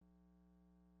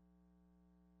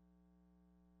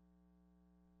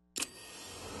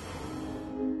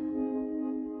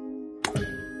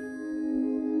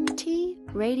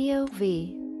Radio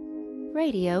V.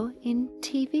 Radio in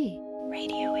TV.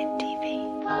 Radio in TV.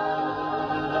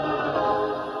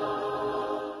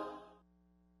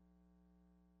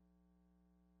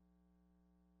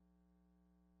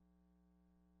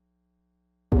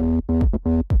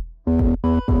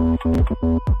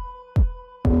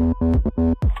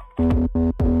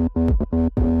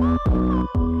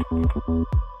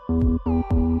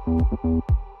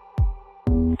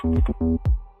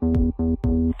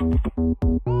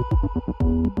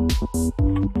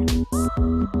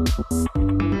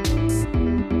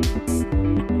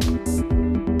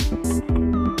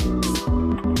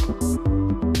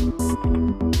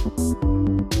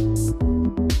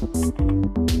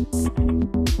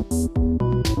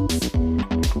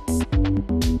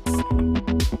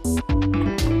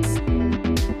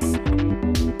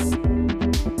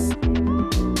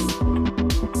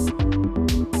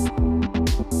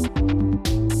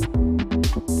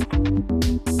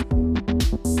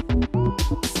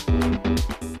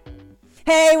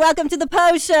 Hey, welcome to the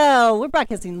Poe Show. We're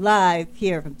broadcasting live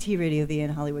here from T Radio V in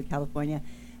Hollywood, California.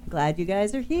 Glad you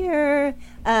guys are here.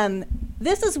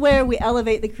 This is where we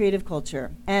elevate the creative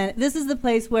culture, and this is the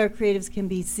place where creatives can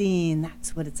be seen.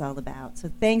 That's what it's all about.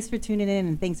 So thanks for tuning in,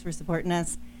 and thanks for supporting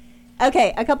us.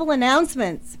 Okay, a couple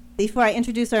announcements before I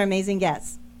introduce our amazing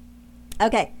guests.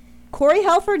 Okay, Corey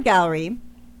Helford Gallery,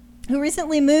 who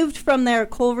recently moved from their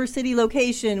Culver City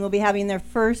location, will be having their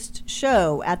first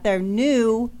show at their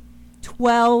new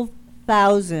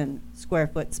 12,000 square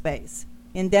foot space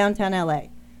in downtown LA.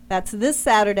 That's this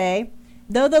Saturday,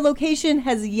 though the location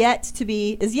is yet to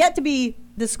be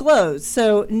disclosed.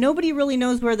 So nobody really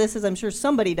knows where this is. I'm sure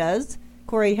somebody does.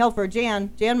 Corey Helford,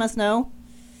 Jan must know.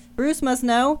 Bruce must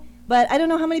know, but I don't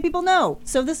know how many people know.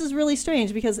 So this is really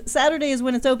strange because Saturday is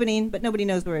when it's opening, but nobody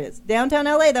knows where it is. Downtown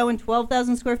LA though, in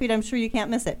 12,000 square feet, I'm sure you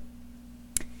can't miss it.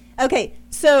 Okay,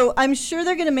 so I'm sure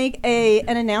they're going to make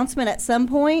an announcement at some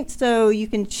point, so you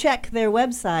can check their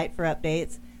website for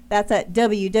updates. That's at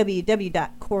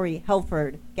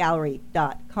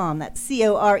www.coreyhelfordgallery.com. That's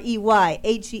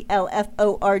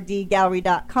CoreyHelford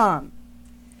gallery.com.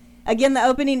 Again, the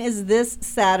opening is this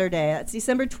Saturday. That's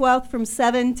December 12th from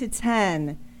 7 to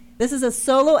 10. This is a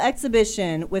solo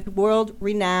exhibition with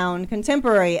world-renowned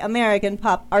contemporary American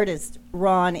pop artist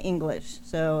Ron English.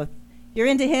 So if you're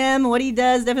into him, what he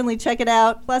does, definitely check it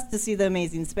out, plus to see the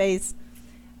amazing space.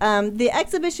 The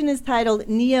exhibition is titled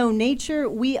Neo-Nature,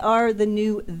 We Are the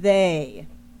New They.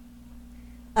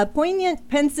 A poignant,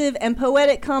 pensive, and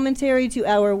poetic commentary to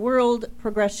our world,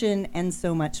 progression, and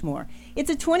so much more. It's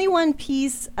a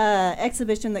 21-piece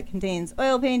exhibition that contains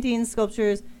oil paintings,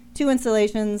 sculptures, 2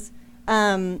 installations,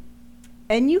 and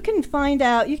you can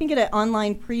get an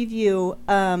online preview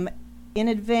in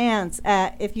advance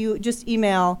if you just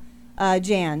email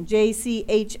Jan,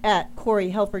 JCH at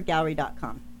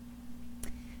CoreyHelfordGallery.com.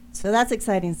 So that's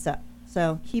exciting stuff.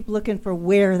 So keep looking for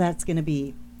where that's going to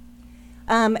be.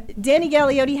 Danny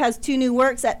Galliotti has 2 new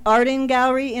works at Arden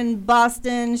Gallery in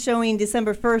Boston, showing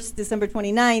December 1st, December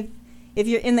 29th. If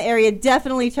you're in the area,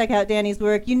 definitely check out Danny's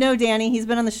work. You know Danny. He's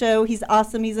been on the show. He's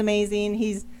awesome. He's amazing.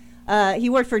 He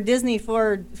worked for Disney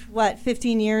for,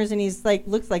 15 years, and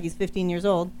looks like he's 15 years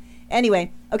old.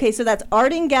 Anyway, okay, so that's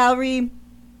Arden Gallery,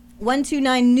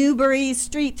 129 Newbury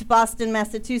Street, Boston,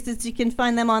 Massachusetts. You can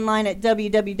find them online at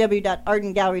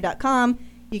www.ardengallery.com.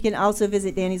 You can also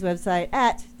visit Danny's website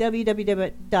at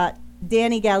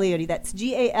www.DannyGalliotti. That's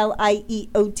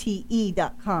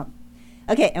GALIEOTE.com.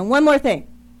 Okay, and one more thing.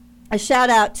 A shout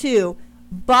out to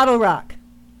Bottle Rock.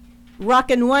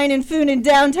 Rockin' Wine and Food in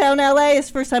downtown LA.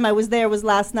 This first time I was there was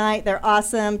last night. They're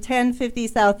awesome. 1050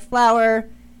 South Flower.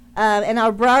 And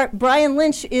our Brian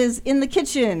Lynch is in the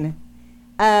kitchen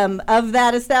of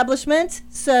that establishment.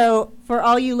 So for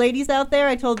all you ladies out there,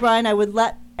 I told Brian I would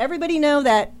let everybody know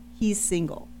that he's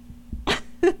single.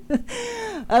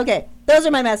 Okay, those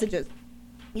are my messages.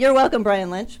 You're welcome,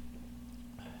 Brian Lynch.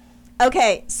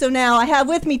 Okay, so now I have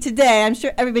with me today, I'm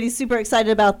sure everybody's super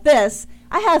excited about this,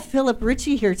 I have Philip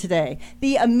Ritchie here today,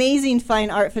 the amazing fine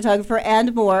art photographer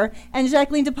and more, and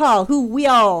Jacqueline Depaul, who we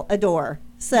all adore.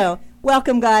 So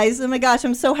welcome, guys. Oh my gosh,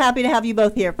 I'm so happy to have you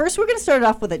both here. First, we're going to start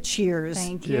off with a cheers.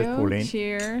 Thank you. Cheers, Pauline.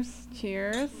 Cheers.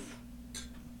 Cheers.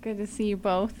 Good to see you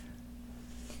both.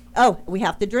 Oh, we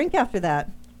have to drink after that.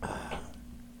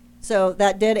 So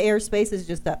that dead air space is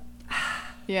just up.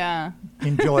 Yeah.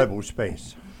 Enjoyable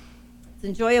space. It's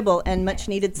enjoyable and much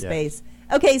needed Yes. space.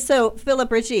 Okay, so Philip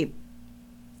Ritchie.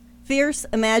 Fierce,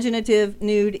 imaginative,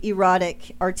 nude,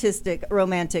 erotic, artistic,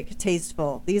 romantic,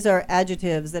 tasteful. These are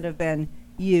adjectives that have been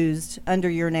used under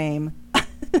your name.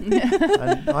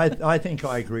 And I think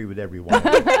I agree with everyone.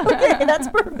 Okay, that's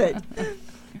perfect.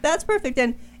 That's perfect.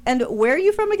 And where are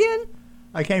you from again?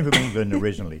 I came from England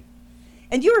originally.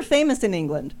 And you were famous in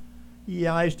England.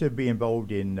 Yeah, I used to be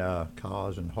involved in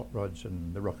cars and hot rods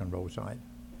and the rock and roll side.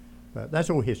 But that's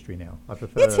all history now. I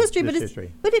prefer It's history, this but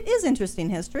history. but it is interesting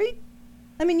history.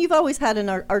 I mean, you've always had an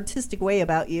artistic way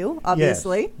about you,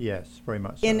 obviously. Yes, very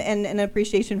much so. And an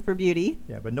appreciation for beauty.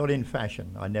 Yeah, but not in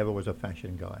fashion. I never was a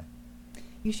fashion guy.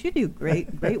 You should do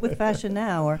great with fashion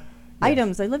now. Or Yes.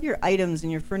 items. I love your items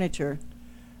and your furniture.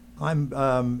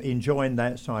 I'm enjoying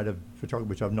that side of photography,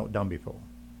 which I've not done before.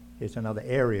 It's another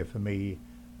area for me,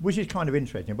 which is kind of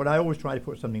interesting. But I always try to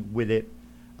put something with it.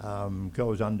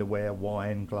 Girls' underwear,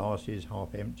 wine, glasses,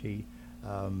 half empty,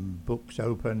 books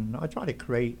open. I try to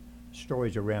create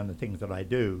stories around the things that I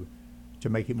do to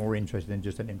make it more interesting than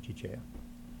just an empty chair.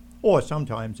 Or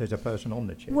sometimes there's a person on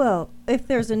the chair. Well, if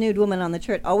there's a nude woman on the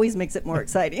chair, it always makes it more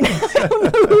exciting.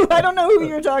 I don't know who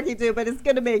you're talking to, but it's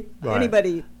going to make Right.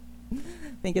 anybody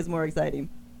think it's more exciting.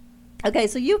 Okay,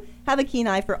 so you have a keen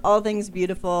eye for all things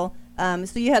beautiful.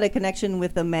 So you had a connection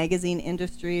with the magazine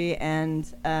industry, and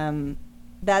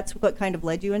that's what kind of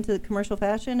led you into the commercial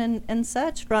fashion and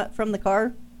such from the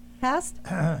car past?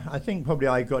 I think probably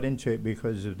I got into it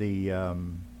because of the,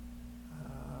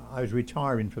 I was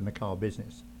retiring from the car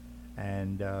business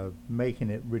and making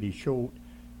it really short.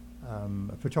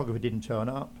 A photographer didn't turn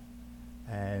up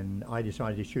and I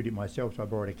decided to shoot it myself, so I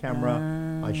borrowed a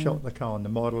camera. I shot the car and the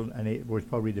model, and it was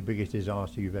probably the biggest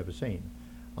disaster you've ever seen.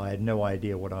 I had no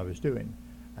idea what I was doing.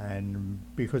 And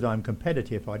because I'm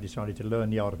competitive, I decided to learn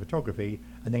the art of photography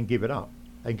and then give it up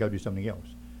and go do something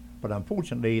else. But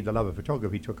unfortunately, the love of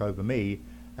photography took over me,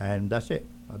 and that's it.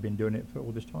 I've been doing it for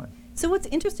all this time. So what's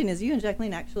interesting is you and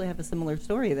Jacqueline actually have a similar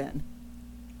story then.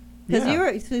 Because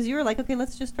Yeah. you were like, okay,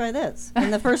 let's just try this.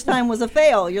 And the first time was a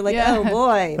fail. You're like, Yeah. oh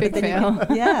boy. Big But then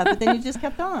fail. Yeah, but then you just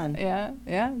kept on. Yeah,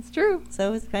 it's true.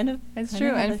 So it's kind of. It's kind true.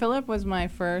 of how And the- Philip was my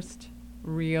first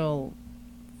real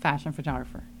fashion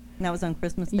photographer. And that was on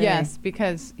Christmas Day. Yes,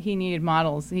 because he needed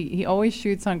models. He always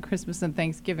shoots on Christmas and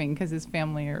Thanksgiving because his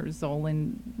family is all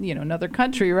in, another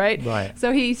country, right? Right.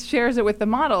 So he shares it with the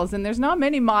models, and there's not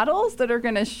many models that are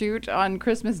going to shoot on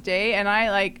Christmas Day. And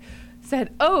I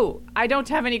said, oh, I don't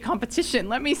have any competition.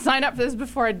 Let me sign up for this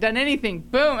before I'd done anything.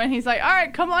 Boom. And he's like, all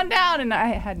right, come on down. And I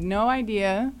had no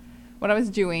idea what I was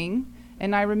doing.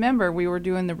 And I remember we were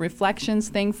doing the reflections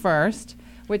thing first,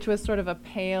 which was sort of a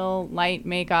pale light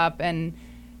makeup, and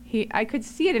I could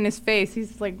see it in his face.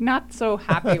 He's like not so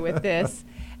happy with this.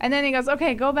 And then he goes,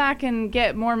 okay, go back and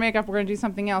get more makeup. We're going to do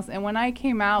something else. And when I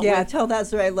came out Yeah, with tell that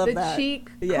story. I love the that. cheek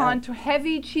Yeah.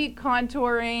 heavy cheek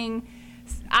contouring,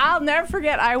 I'll never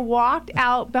forget, I walked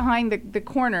out behind the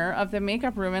corner of the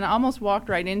makeup room and I almost walked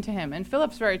right into him. And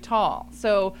Philip's very tall,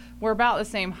 so we're about the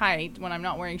same height when I'm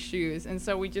not wearing shoes. And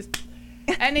so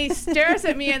and he stares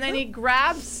at me and then he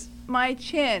grabs my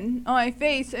chin on my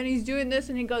face and he's doing this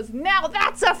and he goes, now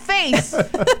that's a face.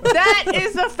 That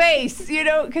is a face,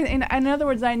 in other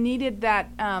words, I needed that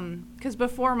because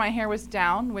before my hair was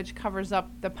down, which covers up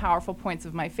the powerful points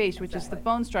of my face, which is the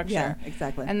bone structure. Yeah,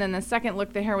 exactly. And then the second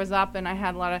look, the hair was up and I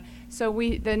had a lot of, so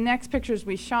the next pictures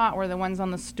we shot were the ones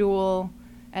on the stool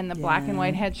and the black and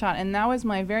white headshot, and that was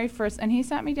my very first, and he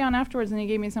sat me down afterwards and he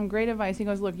gave me some great advice. He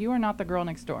goes, look, you are not the girl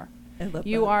next door. I love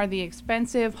You that. are the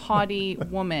expensive, haughty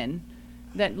woman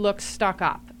that looks stuck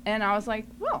up. And I was like,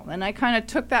 well, and I kind of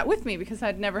took that with me because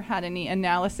I'd never had any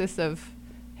analysis of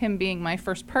him being my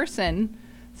first person.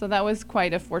 So that was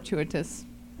quite a fortuitous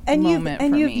moment for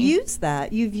you've me. used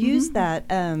that. You've used that.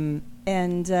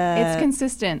 It's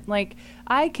consistent. Like,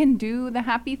 I can do the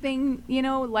happy thing,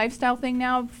 lifestyle thing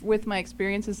now with my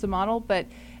experience as a model, but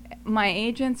my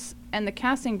agents and the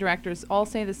casting directors all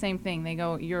say the same thing. They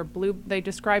go, they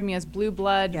describe me as blue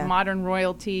blood, modern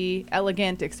royalty,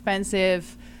 elegant,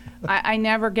 expensive. I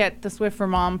never get the Swiffer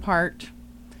mom part.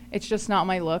 It's just not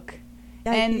my look.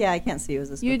 I can't see you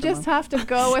as a You Swiffer just mom. have to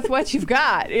go with what you've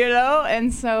got,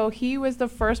 And so he was the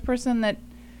first person that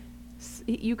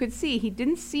you could see. He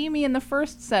didn't see me in the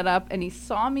first setup, and he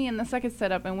saw me in the second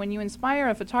setup. And when you inspire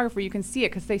a photographer, you can see it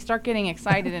because they start getting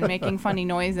excited and making funny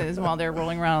noises while they're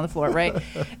rolling around on the floor, right?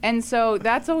 And so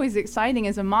that's always exciting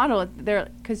as a model,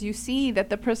 because you see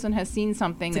that the person has seen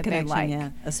something It's that a they connection,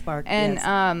 like. a spark. And yes.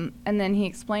 and then he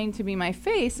explained to me my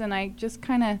face, and I just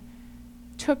kind of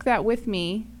took that with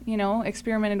me,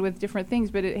 experimented with different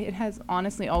things, but it has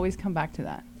honestly always come back to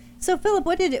that. So Philip,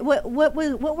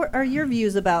 what are your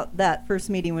views about that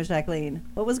first meeting with Jacqueline?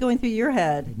 What was going through your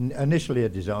head? Initially a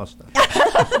disaster.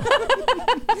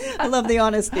 I love the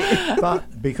honesty.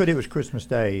 But because it was Christmas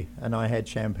Day and I had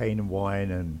champagne and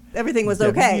wine and Everything was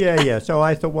okay. Yeah. So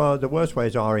I thought, well, the worst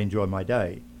ways are I enjoy my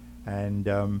day.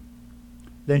 And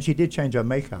Then she did change her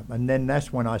makeup, and then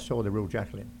that's when I saw the real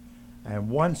Jacqueline. And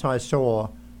once I saw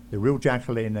the real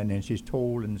Jacqueline, and then she's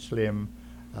tall and slim,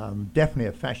 definitely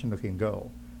a fashion-looking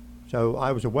girl. So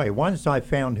I was away. Once I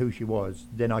found who she was,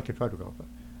 then I could photograph her.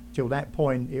 Till that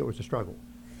point, it was a struggle.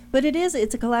 But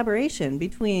it's a collaboration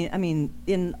between, I mean,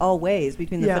 in all ways,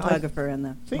 between the photographer and the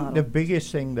I think model. the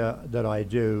biggest thing that I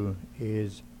do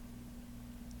is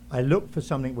I look for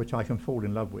something which I can fall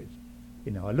in love with.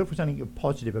 You know, I look for something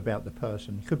positive about the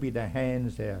person. It could be their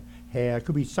hands, their hair, it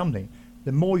could be something.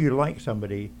 The more you like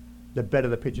somebody, the better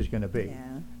the picture's going to be.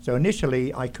 Yeah. So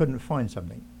initially, I couldn't find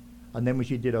something. And then when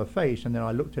she did her face, and then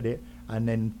I looked at it, and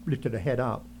then lifted her head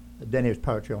up, then it was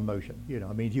poetry on motion. You know,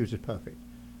 I mean, she was just perfect.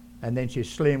 And then she's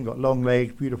slim, got long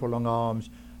legs, beautiful long arms.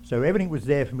 So everything was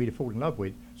there for me to fall in love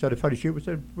with. So the photo shoot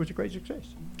was a great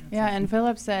success. Yeah, and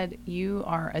Philip said, you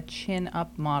are a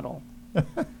chin-up model.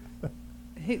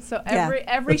 So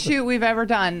every shoot we've ever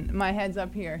done, my head's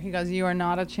up here. He goes, you are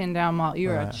not a chin-down model. You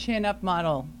are a chin-up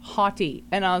model, haughty.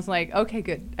 And I was like, okay,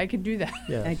 good. I could do that.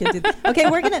 Yeah. I could do okay,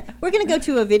 we're gonna go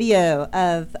to a video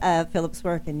of Philip's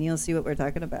work, and you'll see what we're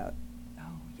talking about. Oh,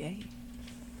 yay.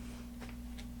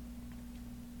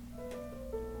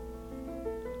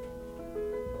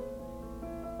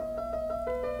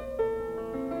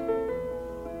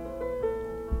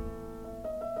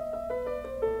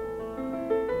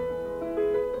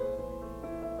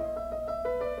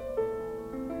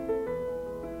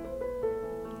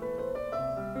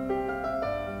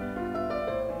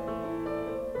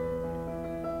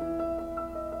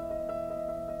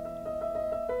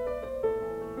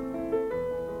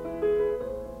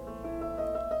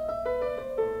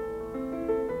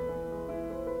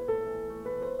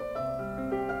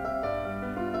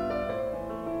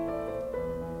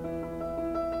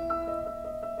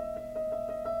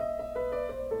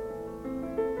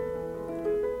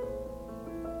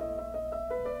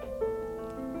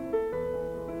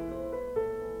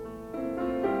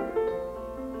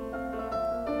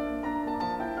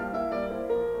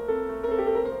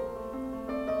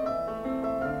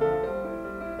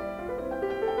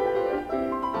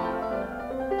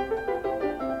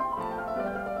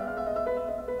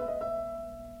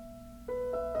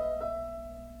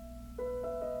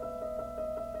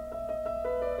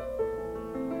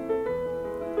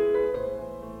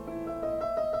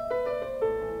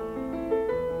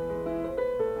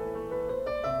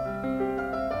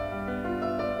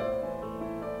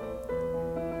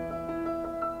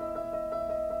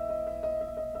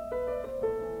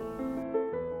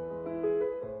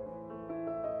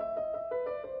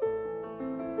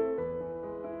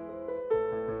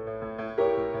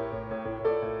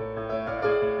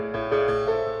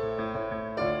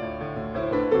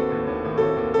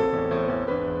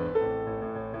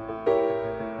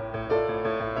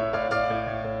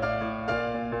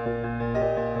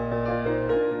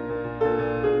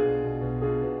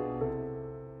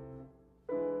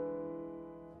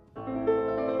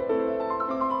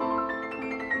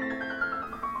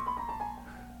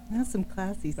 That's some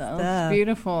classy That stuff. was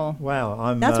beautiful.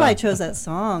 Wow, That's why I chose that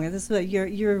song. This is what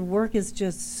your work is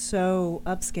just so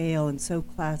upscale and so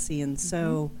classy and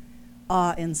so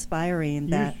awe-inspiring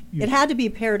that you it had to be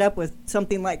paired up with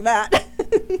something like that.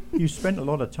 You spent a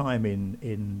lot of time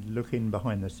in looking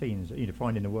behind the scenes, you know,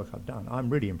 finding the work I've done. I'm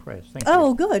really impressed. Thank you.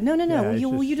 Oh, good. No. Yeah, Well, it's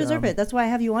you just, deserve it. That's why I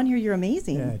have you on here. You're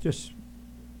amazing. Yeah, just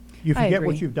you I forget agree.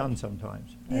 what you've done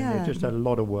sometimes. And Yeah. it's just a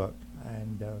lot of work.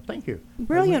 And thank you.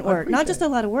 Brilliant I work. Not appreciate just a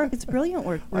lot of work. It's brilliant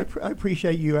work. I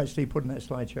appreciate you actually putting that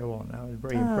slideshow on. I was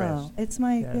very impressed. It's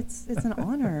Yeah. it's an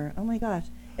honor. Oh my gosh.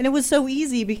 And it was so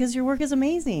easy because your work is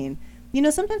amazing. You know,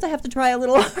 sometimes I have to try a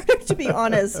little harder, to be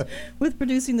honest, with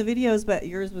producing the videos, but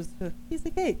yours was a piece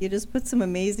of cake. You just put some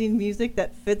amazing music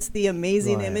that fits the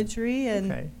amazing Right. imagery,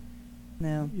 and Okay.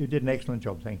 no. You did an excellent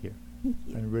job. Thank you. Thank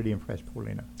you. I'm really impressed,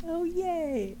 Paulina. Oh,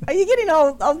 yay. Are you getting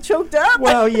all choked up?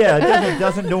 Well, yeah, it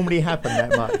doesn't normally happen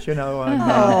that much, you know. And,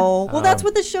 Oh, well, that's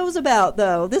what the show's about,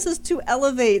 though. This is to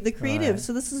elevate the creative, Right.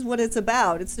 so this is what it's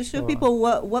about. It's to show Sure. people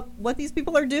what these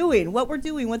people are doing, what we're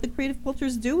doing, what the creative culture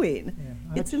is doing.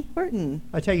 Yeah, It's important.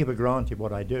 I take it for granted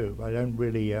what I do. I don't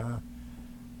really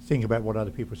think about what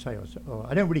other people say, or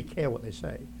I don't really care what they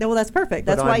say. Yeah, well, that's perfect.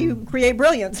 But That's why I'm- you create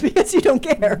brilliance, because you don't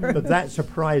care. But that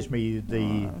surprised me,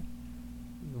 the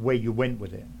way you went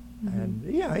with it. And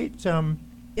yeah,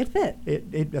 It fit.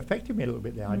 it affected me a little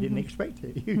bit there. I didn't expect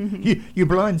it. You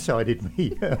blindsided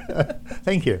me.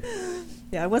 Thank you.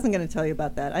 Yeah, I wasn't going to tell you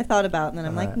about that. I thought about it, and then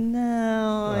I'm like,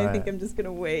 no, I think Right. I'm just going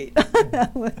to wait on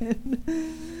that one.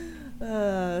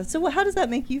 So how does that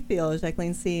make you feel,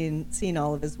 Jacqueline, seeing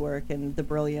all of his work and the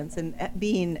brilliance and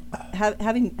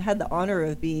having had the honor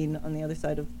of being on the other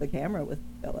side of the camera with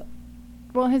Philip?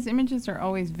 Well, his images are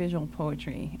always visual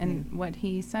poetry, and what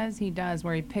he says he does,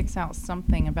 where he picks out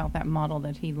something about that model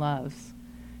that he loves,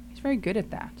 he's very good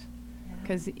at that,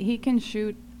 because he can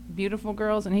shoot beautiful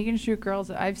girls, and he can shoot girls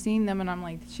that I've seen them, and I'm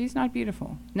like, she's not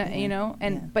beautiful, you know,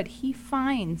 and but he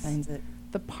finds it.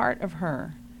 The part of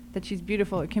her that she's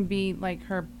beautiful. It can be like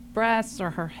her breasts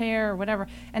or her hair or whatever,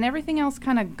 and everything else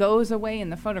kind of goes away in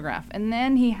the photograph, and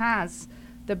then he has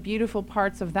the beautiful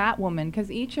parts of that woman,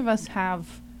 because each of us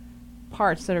have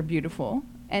parts that are beautiful,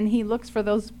 and he looks for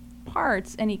those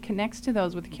parts and he connects to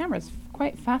those with the camera. It's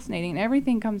quite fascinating, and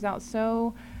everything comes out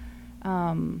so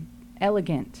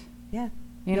elegant. Yeah.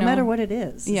 You no know? matter what it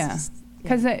is. Yeah.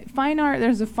 Because fine art,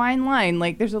 there's a fine line.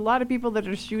 Like, there's a lot of people that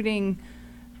are shooting,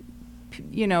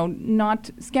 you know,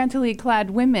 not scantily clad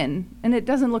women, and it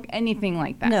doesn't look anything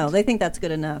like that. No, they think that's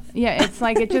good enough. Yeah, it's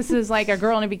like, it just is like a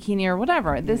girl in a bikini or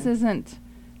whatever. This isn't,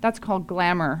 that's called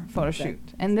glamour photo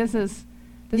shoot. And this is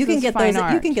you can get fine those.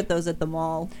 art. You can get those at the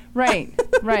mall. Right,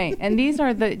 right. And these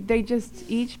are they just,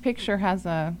 each picture has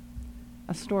a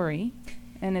story,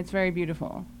 and it's very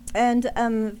beautiful. And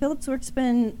Philip's work's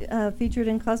been featured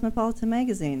in Cosmopolitan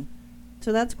magazine,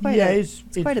 so that's quite it's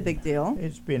quite a big deal.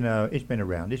 It's been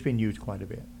around. It's been used quite a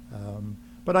bit.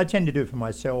 But I tend to do it for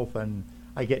myself, and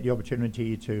I get the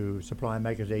opportunity to supply a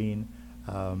magazine.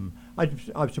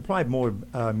 I've supplied more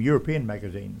European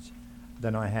magazines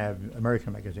than I have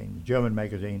American magazines, German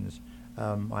magazines.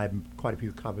 I have quite a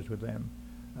few covers with them.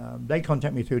 They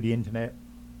contact me through the internet,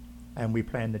 and we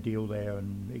plan the deal there,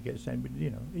 and it gets sent. But, you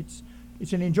know,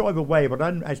 it's an enjoyable way, but I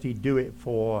don't actually do it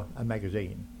for a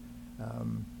magazine.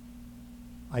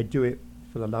 I do it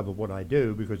for the love of what I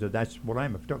do, because that's what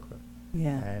I'm, a photographer.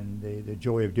 Yeah. And the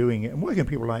joy of doing it, and working with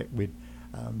people like with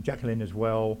Jacqueline as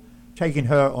well, taking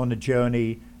her on a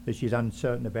journey that she's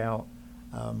uncertain about,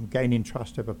 gaining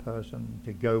trust of a person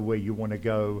to go where you want to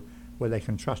go, where they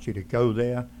can trust you to go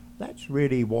there. That's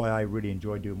really why I really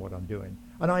enjoy doing what I'm doing.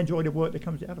 And I enjoy the work that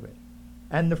comes out of it.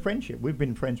 And the friendship. We've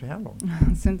been friends for how long?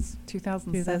 Since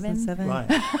 2007. 2007. Right.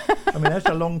 I mean, that's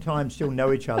a long time, still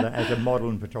know each other as a model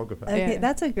and photographer. Okay, Yeah.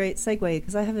 that's a great segue,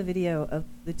 because I have a video of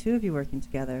the two of you working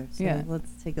together. So Yeah.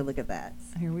 let's take a look at that.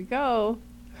 Here we go.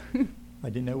 I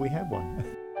didn't know we had one.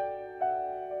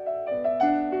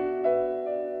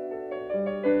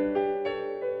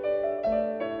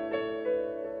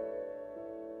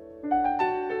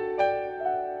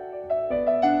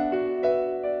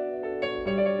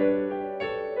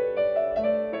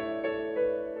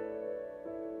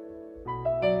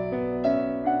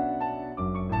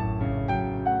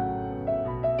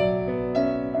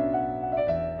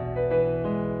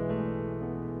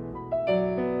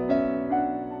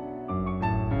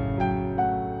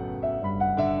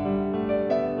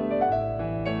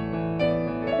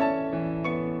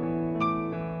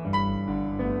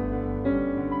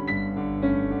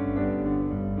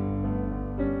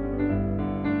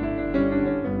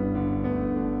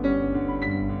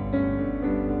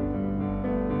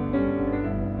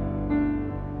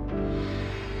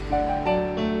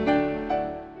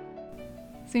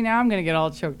 See, now I'm going to get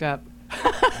all choked up.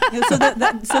 So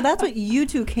that's what you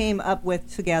two came up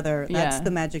with together. That's Yeah.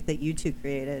 the magic that you two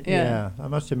created. Yeah. I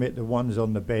must admit, the ones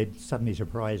on the bed suddenly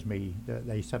surprised me that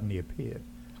they suddenly appeared.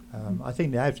 I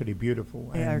think they're absolutely beautiful.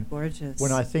 They are And gorgeous.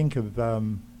 when I think of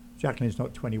Jacqueline's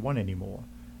not 21 anymore,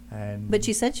 and But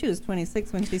she said she was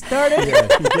 26 when she started. yeah,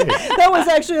 she did. That was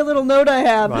actually a little note I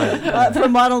have Right.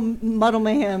 from Model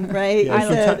Mayhem, right? Yeah, I she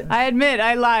said, I admit,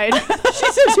 I lied.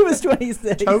 she said she was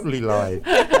 26. Totally lied.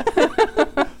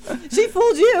 She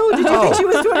fooled you. Did you think she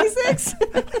was 26?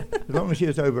 As long as she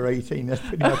was over 18, that's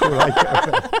pretty much all I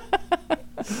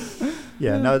care.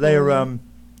 Yeah, no, they're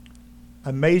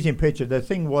amazing pictures. The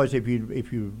thing was, if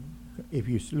you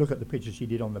look at the picture she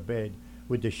did on the bed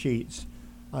with the sheets,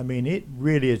 I mean, it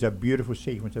really is a beautiful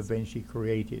sequence of events she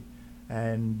created,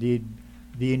 and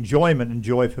the enjoyment and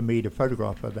joy for me to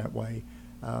photograph her that way.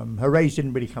 Her age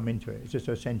didn't really come into it. It's just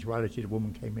her sensuality the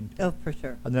woman came into. Oh, for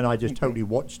sure. And then I just totally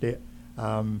watched it,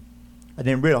 and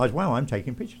then realized, wow, I'm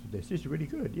taking pictures of this. This is really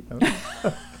good, you know.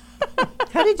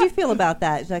 How did you feel about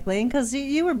that, Jacqueline? Because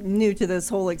you were new to this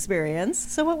whole experience.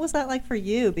 So what was that like for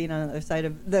you, being on the other side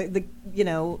of the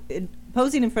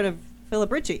posing in front of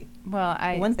Philip Ritchie? Well,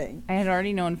 One thing. I had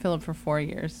already known Philip for 4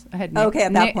 years. I had Okay,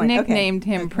 at that point, okay. nicknamed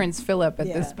him Okay. Prince Philip at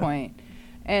this Yeah. point.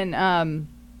 And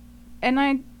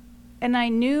I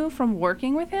knew from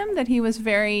working with him that he was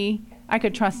I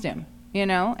could trust him, you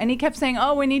know? And he kept saying,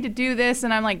 "Oh, we need to do this."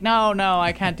 And I'm like, "No,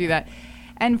 I can't do that."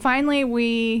 And finally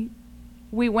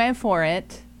we went for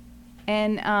it,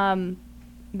 and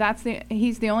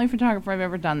he's the only photographer I've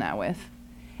ever done that with.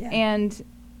 Yeah. And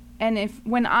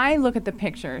when I look at the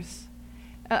pictures,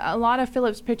 a lot of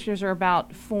Philip's pictures are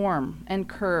about form and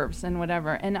curves and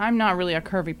whatever, and I'm not really a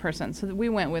curvy person, so we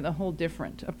went with a whole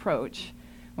different approach.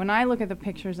 When I look at the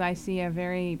pictures, I see a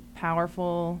very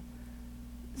powerful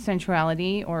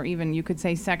sensuality, or even you could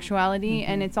say sexuality,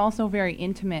 and it's also very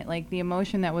intimate. Like, the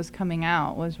emotion that was coming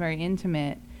out was very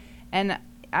intimate. And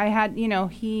I had,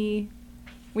 we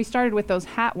started with those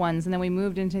hat ones, and then we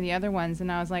moved into the other ones,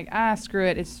 and I was like, screw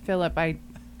it, it's Philip,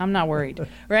 I'm not worried,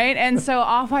 right? And so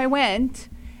off I went,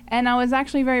 and I was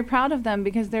actually very proud of them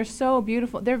because they're so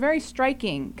beautiful. They're very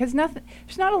striking, because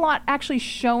there's not a lot actually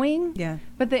showing,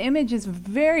 but the image is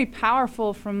very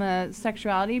powerful from a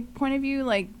sexuality point of view.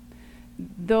 Like,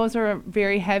 those are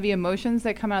very heavy emotions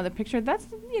that come out of the picture. That's,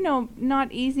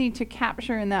 not easy to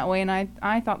capture in that way, and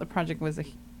I thought the project was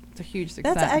it's a huge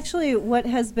success. That's actually what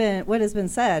has been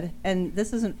said, and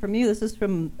this isn't from you, this is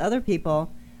from other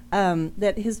people,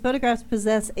 that his photographs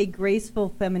possess a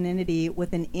graceful femininity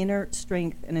with an inner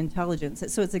strength and intelligence.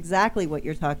 So it's exactly what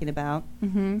you're talking about.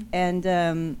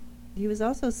 And he was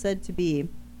also said to be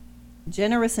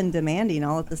generous and demanding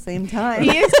all at the same time.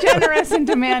 He is generous and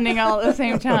demanding all at the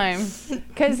same time,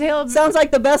 because he'll sounds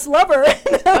like the best lover.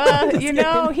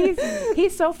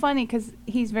 He's so funny because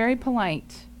he's very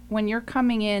polite. When you're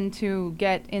coming in to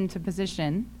get into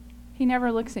position, he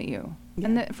never looks at you.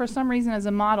 And for some reason, as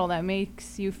a model, that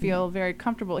makes you feel very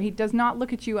comfortable. He does not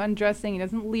look at you undressing. He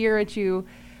doesn't leer at you.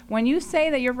 When you say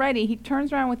that you're ready, he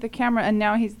turns around with the camera, and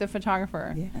now he's the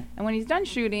photographer. And when he's done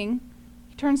shooting,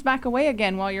 he turns back away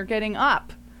again while you're getting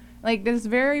up. Like, this is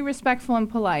very respectful and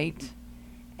polite.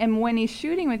 And when he's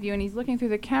shooting with you and he's looking through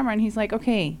the camera, and he's like,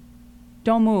 okay,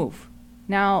 don't move.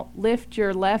 Now lift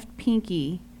your left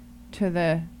pinky to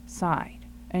the side.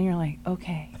 And you're like,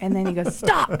 okay. And then he goes,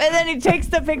 stop. And then he takes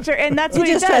the picture, and that's what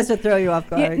he does. He just tries to throw you off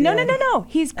guard. No.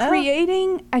 He's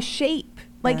creating a shape.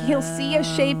 Like, he'll see a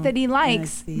shape that he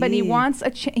likes, but he wants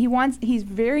he's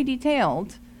very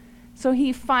detailed. So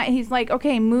he's like,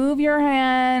 okay, move your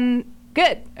hand.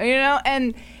 Good.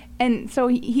 And so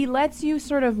he lets you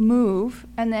sort of move,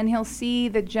 and then he'll see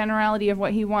the generality of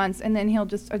what he wants, and then he'll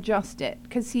just adjust it.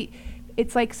 Because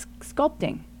it's like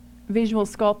sculpting. Visual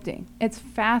sculpting. It's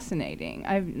fascinating.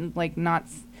 A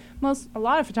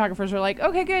lot of photographers are like,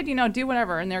 okay, good, do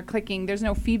whatever, and they're clicking. There's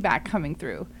no feedback coming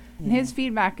through. And his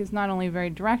feedback is not only very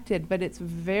directed, but it's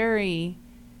very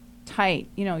tight.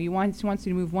 He wants you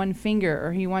to move one finger,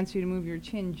 or he wants you to move your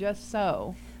chin just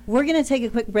so. We're going to take a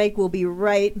quick break. We'll be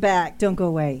right back. Don't go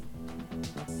away.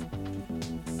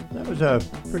 That was a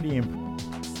pretty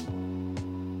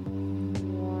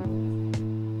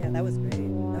that was great.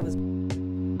 That was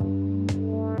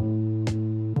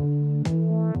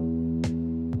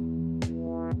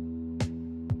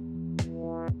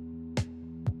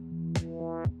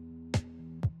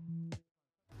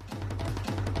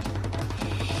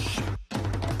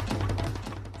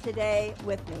Today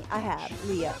with me, I have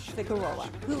Leah Ficarola,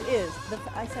 who is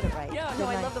I said it right. Yeah, no,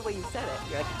 I love the way you said it.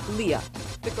 You're like, Leah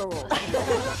Ficarola.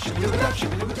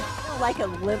 Like a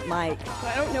limp mic.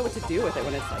 I don't know what to do with it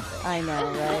when it's like this. I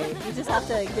know, right? You just have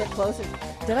to get closer.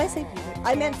 Did I say pubic?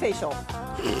 I meant facial.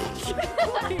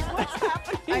 Wait, what's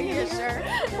happening? Are you sure?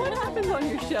 What happens on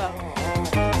your show?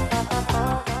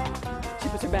 She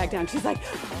puts her bag down. She's like,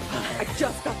 I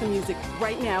just got the music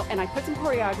right now, and I put some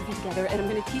choreography together, and I'm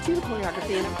going to teach you the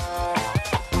choreography. And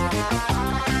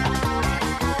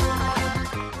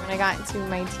when I got into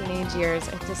my teenage years,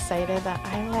 I decided that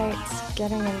I liked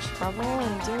getting in trouble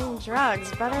and doing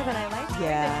drugs better than I liked going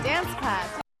to dance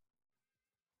class.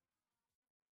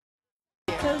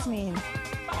 Toes mean.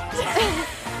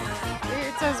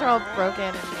 Your toes are all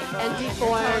broken and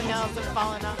deformed. Your nails have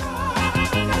fallen off.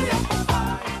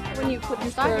 when you put your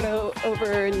skirt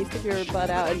over and you stick your butt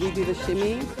out and you do the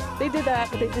shimmy, they did that,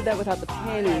 but they did that without the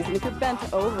panties. And if you're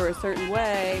bent over a certain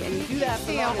way and you do that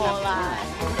for a whole lot.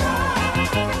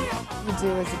 You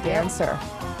do as a dancer.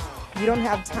 You don't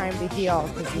have time to heal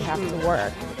because you have to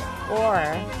work, or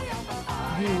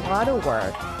you want to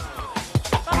work.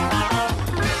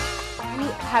 You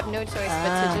have no choice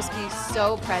but to just be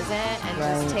so present and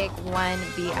just take one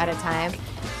beat at a time.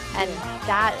 And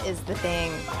that is the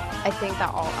thing I think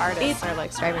that all artists are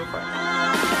like striving for.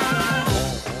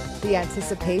 The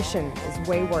anticipation is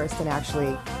way worse than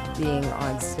actually being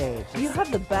on stage. You have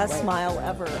the best smile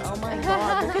ever. Oh my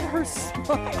God, look at her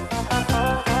smile.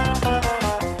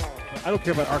 I don't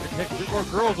care about architecture. There's more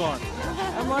girls on.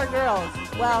 More girls.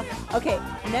 Well, okay,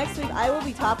 next week I will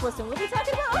be topless and we'll be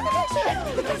talking about architecture.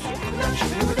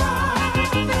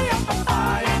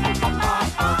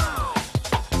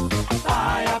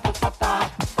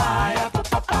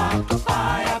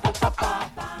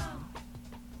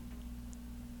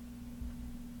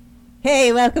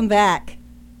 welcome back.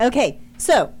 Okay,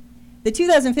 so the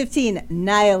 2015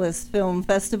 Nihilist Film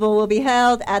Festival will be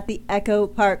held at the Echo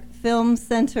Park Film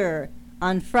Center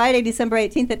on Friday, December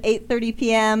 18th at 8:30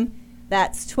 p.m.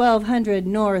 That's 1200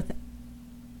 North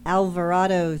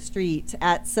Alvarado Street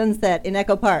at Sunset in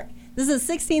Echo Park. This is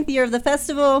the 16th year of the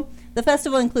festival. The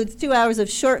festival includes 2 hours of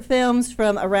short films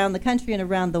from around the country and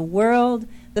around the world.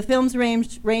 The films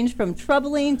range from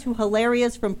troubling to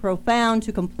hilarious, from profound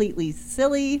to completely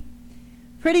silly.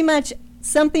 Pretty much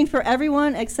something for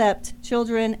everyone except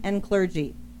children and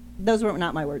clergy. Those were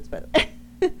not my words, but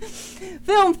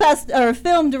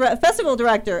festival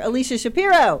director Alicia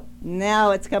Shapiro, now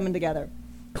it's coming together,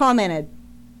 commented,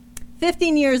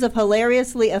 15 years of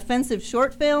hilariously offensive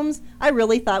short films. I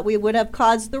really thought we would have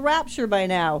caused the rapture by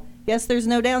now. Guess there's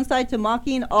no downside to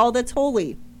mocking all that's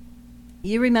holy.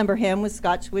 You remember him with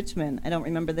Scott Schwichman. I don't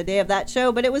remember the day of that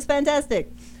show, but it was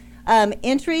fantastic.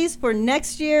 Entries for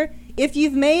next year. If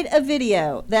you've made a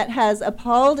video that has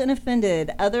appalled and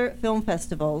offended other film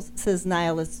festivals, says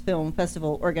Nihilist Film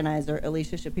Festival organizer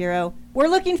Alicia Shapiro, we're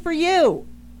looking for you.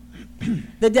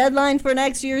 The deadline for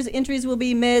next year's entries will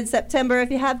be mid-September.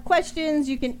 If you have questions,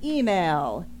 you can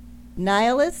email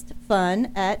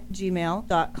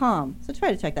nihilistfun@gmail.com. So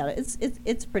try to check that out.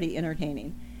 It's pretty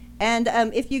entertaining. And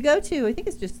if you go to, I think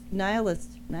it's just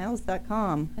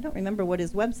nihilist.com. I don't remember what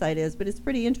his website is, but it's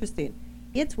pretty interesting.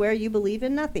 It's where you believe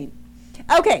in nothing.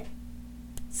 Okay,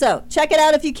 so check it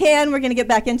out if you can. We're going to get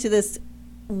back into this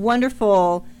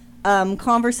wonderful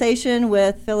conversation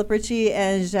with Philip Ritchie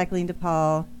and Jacqueline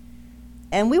Depaul.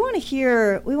 And we want to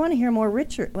hear more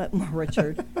Richard more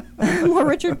Richard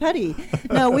Petty.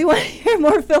 No, we want to hear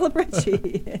more Philip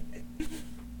Ritchie.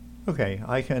 Okay,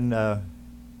 I can.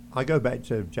 I go back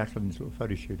to Jacqueline's little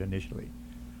photo shoot initially,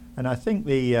 and I think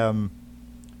the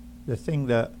thing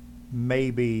that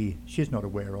maybe she's not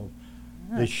aware of,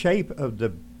 the shape of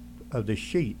the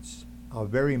sheets are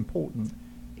very important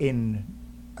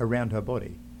around her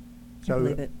body.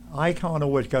 So I can't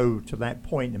always go to that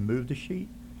point and move the sheet.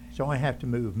 So I have to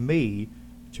move me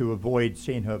to avoid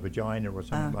seeing her vagina or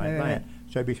something like that. Right.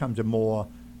 So it becomes a more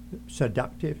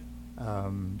seductive,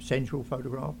 sensual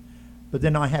photograph. But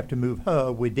then I have to move her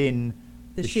within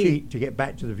the sheet to get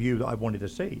back to the view that I wanted to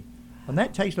see. And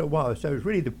that takes a little while. So it's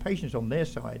really the patience on their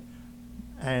side.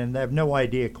 And they have no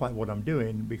idea quite what I'm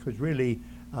doing, because really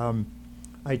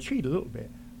I cheat a little bit.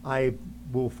 I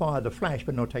will fire the flash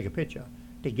but not take a picture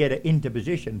to get her into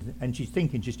position, and she's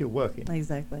thinking she's still working.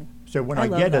 Exactly. So when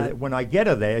I get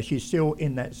her there, she's still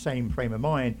in that same frame of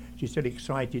mind. She's still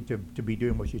excited to be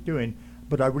doing what she's doing,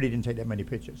 but I really didn't take that many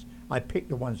pictures. I pick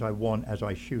the ones I want as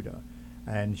I shoot her.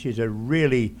 And she's a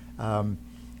really,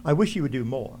 I wish she would do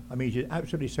more. I mean, she's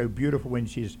absolutely so beautiful when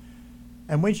she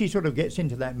sort of gets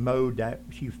into that mode that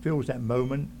she feels that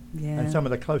moment. Yeah. And some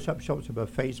of the close-up shots of her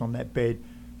face on that bed,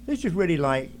 this is really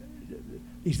like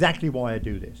exactly why I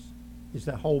do this. It's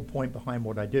the whole point behind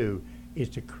what I do, is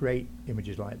to create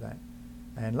images like that.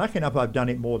 And lucky enough, I've done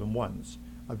it more than once.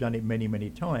 I've done it many, many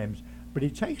times. But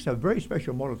it takes a very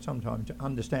special model sometimes to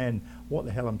understand what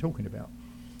the hell I'm talking about,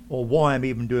 or why I'm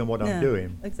even doing what I'm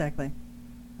doing. Exactly.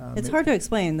 It's hard to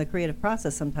explain the creative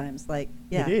process sometimes. Like,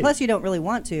 It is. Plus, you don't really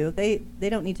want to. They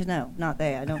don't need to know. Not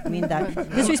they. I don't mean that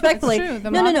disrespectfully. It's true.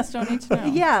 The models don't need to know.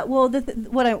 Yeah. Well,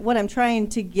 what I'm trying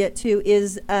to get to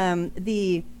is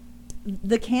the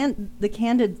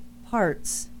candid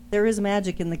parts. There is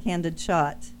magic in the candid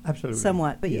shot. Absolutely.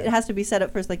 Somewhat, but it has to be set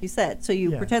up first, like you said. So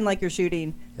you pretend like you're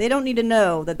shooting. They don't need to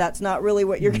know that that's not really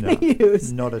what you're going to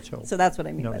use. Not at all. So that's what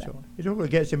I mean by Not that. at all. It all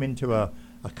gets them into a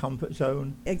comfort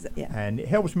zone. Yeah. And it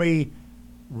helps me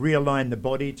realign the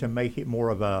body to make it more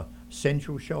of a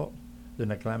sensual shot than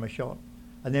a glamour shot.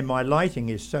 And then my lighting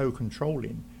is so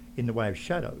controlling in the way of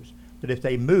shadows that if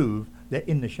they move, they're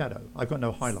in the shadow. I've got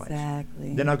no highlights.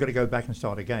 Exactly. Then I've got to go back and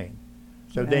start again.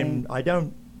 So then I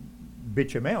don't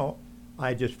bitch them out.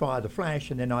 I just fire the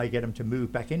flash, and then I get them to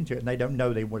move back into it, and they don't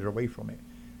know they want away from it.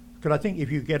 Because I think if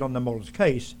you get on the model's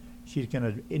case, she's going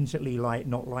to instantly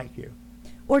not like you.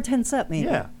 Or tense up, maybe.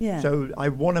 Yeah. So I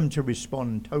want them to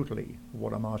respond totally to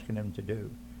what I'm asking them to do.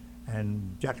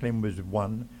 And Jacqueline was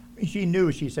one. She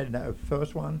knew, she said in that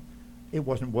first one, it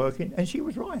wasn't working. And she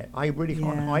was right. I really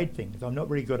can't hide things. I'm not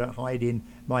really good at hiding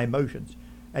my emotions.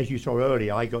 As you saw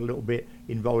earlier, I got a little bit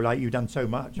involved. Like, you've done so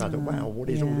much. I thought, wow, what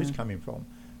is all this coming from?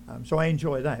 So I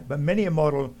enjoy that. But many a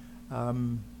model,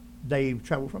 they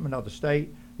travel from another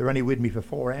state. They're only with me for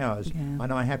 4 hours.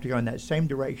 And I have to go in that same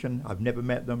direction. I've never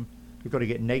met them. We've got to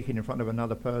get naked in front of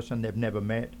another person they've never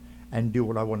met and do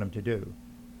what I want them to do.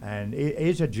 And it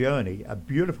is a journey, a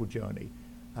beautiful journey.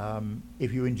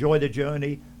 If you enjoy the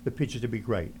journey, the pictures will be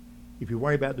great. If you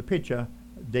worry about the picture,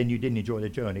 then you didn't enjoy the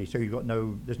journey. So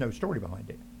there's no story behind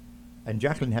it. And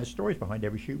Jacqueline has stories behind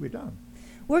every shoot we've done.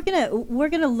 We're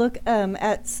gonna look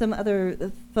at some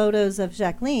other photos of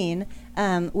Jacqueline.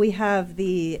 We have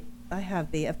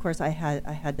of course I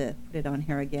had to put it on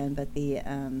here again, but the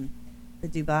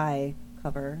Dubai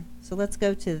cover. So let's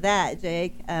go to that,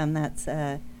 Jake. That's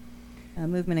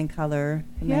Movement in Color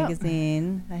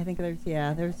magazine. I think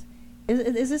there's.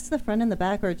 Is this the front and the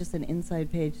back, or just an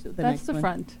inside page? That's the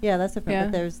front. Yeah, that's the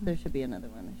front. Yeah. But there should be another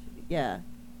one. Yeah.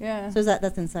 Yeah. So is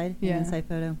that's inside? Yeah. An inside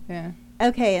photo. Yeah.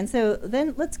 Okay, and so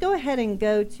then let's go ahead and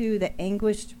go to the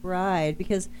Anguished Bride,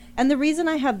 and the reason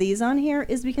I have these on here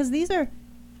is because these are,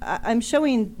 I'm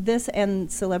showing this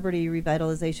and Celebrity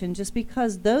Revitalization just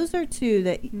because those are two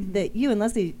that that you and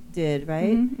Leslie did,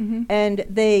 right? And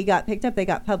they got picked up, they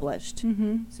got published.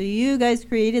 So you guys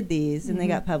created these and they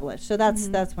got published. So that's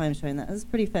why I'm showing that. This is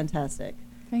pretty fantastic.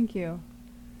 Thank you.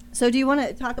 So do you want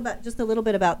to talk about just a little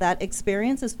bit about that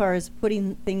experience as far as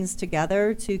putting things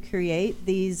together to create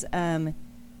these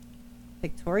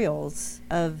pictorials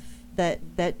that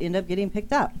end up getting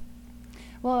picked up?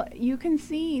 Well, you can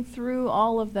see through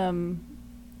all of them,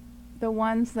 the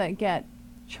ones that get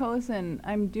chosen.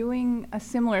 I'm doing a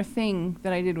similar thing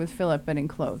that I did with Philip, but in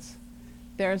clothes.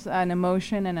 There's an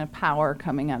emotion and a power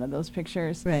coming out of those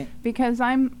pictures. Right. Because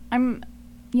I'm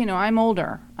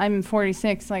older. I'm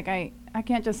 46. Like I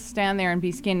can't just stand there and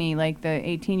be skinny like the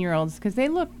 18-year-olds because they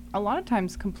look a lot of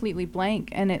times completely blank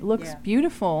and it looks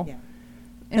beautiful. Yeah.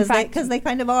 In fact, because they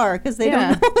kind of are, because they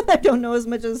don't know as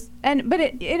much as. But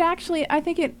it actually, I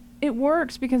think it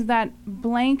works because that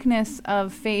blankness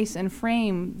of face and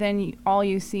frame, then all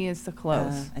you see is the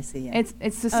clothes. I see. Yeah.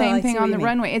 It's the same thing on the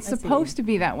runway. It's supposed to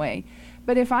be that way,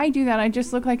 but if I do that, I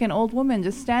just look like an old woman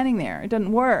just standing there. It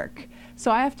doesn't work.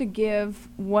 So I have to give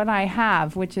what I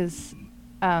have, which is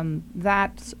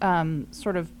that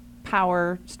sort of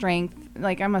power, strength.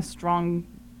 Like I'm a strong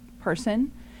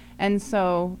person, and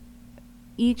so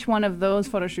each one of those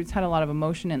photo shoots had a lot of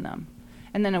emotion in them.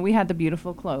 And then we had the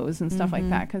beautiful clothes and stuff like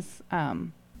that because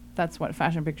that's what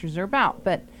fashion pictures are about.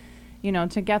 But,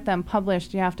 to get them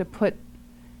published, I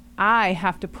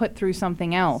have to put through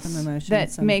something else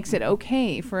that makes it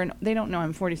okay they don't know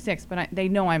I'm 46, but they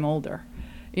know I'm older,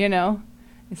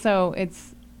 So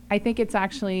I think it's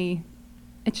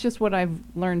just what I've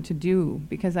learned to do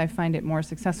because I find it more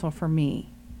successful for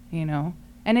me,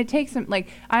 And it takes him,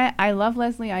 I love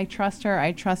Leslie. I trust her.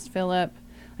 I trust Philip.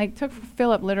 It took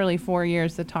Philip literally 4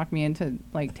 years to talk me into,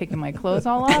 taking my clothes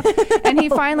all off. And he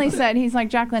finally said, he's like,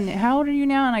 Jacqueline, how old are you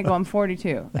now? And I go, I'm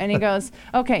 42. And he goes,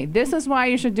 okay, this is why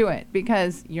you should do it,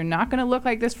 because you're not going to look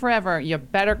like this forever. You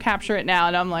better capture it now.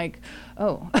 And I'm like,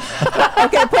 oh.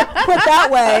 Okay, put that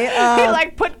way.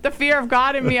 He, put the fear of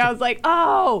God in me. I was like,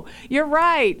 oh, you're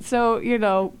right. So,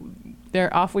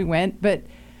 there off we went. But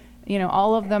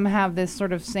all of them have this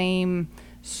sort of same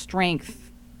strength.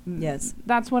 Yes.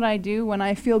 That's what I do when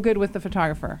I feel good with the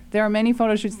photographer. There are many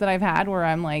photo shoots that I've had where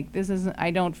I'm like, I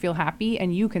don't feel happy,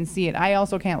 and you can see it. I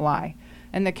also can't lie.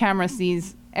 And the camera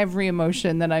sees every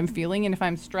emotion that I'm feeling, and if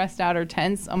I'm stressed out or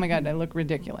tense, oh my God, I look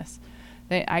ridiculous.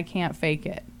 I can't fake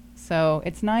it. So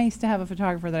it's nice to have a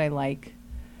photographer that I like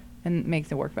and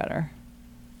makes it work better.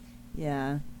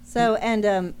 Yeah. So, and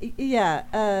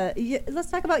let's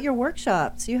talk about your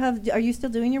workshops. Are you still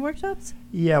doing your workshops?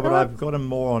 Yeah, but I've got them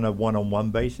more on a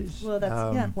one-on-one basis. Well,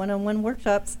 that's one-on-one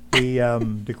workshops.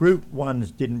 The group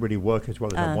ones didn't really work as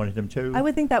well as I wanted them to. I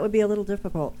would think that would be a little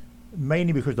difficult.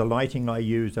 Mainly because the lighting I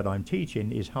use that I'm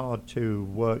teaching is hard to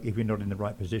work if you're not in the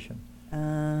right position.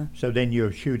 So then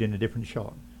you're shooting a different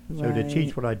shot. So to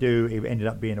teach what I do, it ended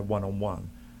up being a one-on-one.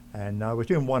 And I was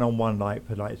doing one-on-one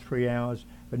for 3 hours,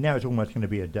 but now it's almost going to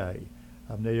be a day.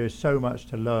 There is so much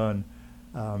to learn.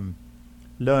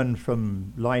 Learn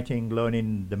from lighting,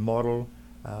 learning the model,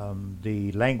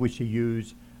 the language to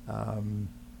use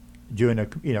during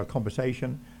a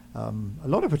conversation. A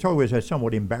lot of photographers are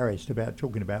somewhat embarrassed about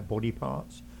talking about body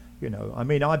parts.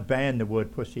 I ban the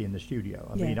word pussy in the studio.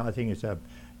 I think it's a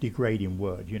degrading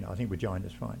word. I think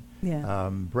vagina's fine. Yeah.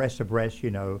 Breasts are breasts,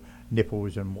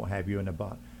 nipples and what have you, and a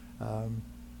butt.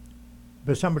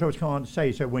 But some photographers can't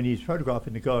say, so when he's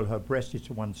photographing the girl, her breast is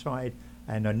to one side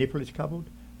and her nipple is covered,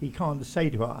 he can't say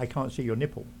to her, I can't see your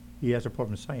nipple. He has a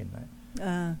problem saying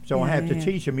that. So I have to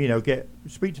teach him,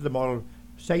 speak to the model,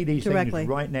 say these directly. Things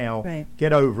right now, right.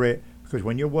 Get over it, because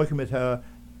when you're working with her,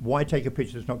 why take a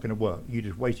picture that's not going to work? You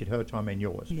just wasted her time and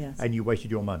yours, yes. And you wasted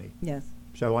your money. Yes.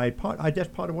 So that's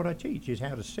part of what I teach is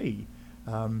how to see,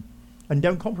 and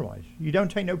don't compromise. You don't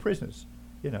take no prisoners.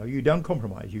 You don't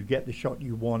compromise. You get the shot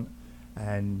you want,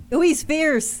 and he's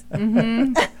fierce.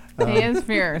 Mm-hmm. He is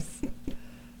fierce.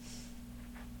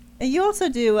 And you also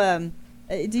do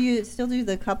you still do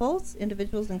the couples,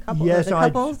 individuals and couples? Yes, the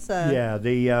couples?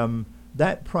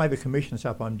 That private commission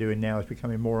stuff I'm doing now is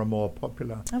becoming more and more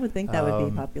popular. I would think that would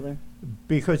be popular.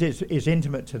 Because it's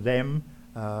intimate to them,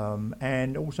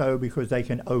 and also because they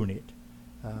can own it.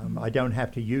 I don't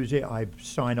have to use it. I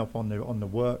sign off on the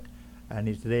work, and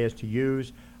it's theirs to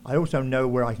use. I also know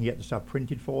where I can get the stuff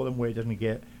printed for them, where it doesn't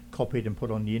get copied and put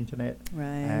on the internet. Right.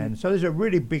 And so there's a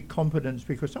really big confidence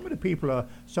because some of the people are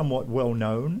somewhat well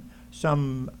known.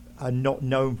 Some are not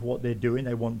known for what they're doing.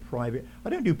 They want private. I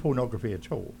don't do pornography at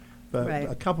all.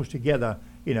 But couples together,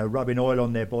 rubbing oil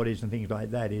on their bodies and things like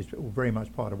that is very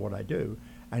much part of what I do.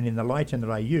 And in the lighting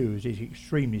that I use is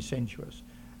extremely sensuous.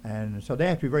 And so they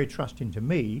have to be very trusting to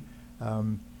me.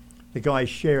 The guy's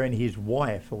sharing his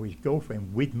wife or his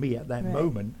girlfriend with me at that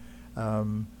moment.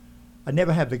 I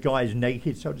never have the guys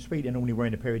naked, so to speak. They're normally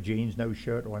wearing a pair of jeans, no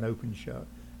shirt or an open shirt.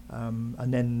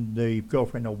 And then the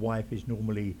girlfriend or wife is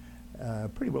normally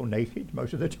pretty well naked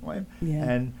most of the time. Yeah.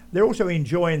 And they're also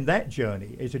enjoying that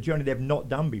journey. It's a journey they've not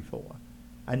done before.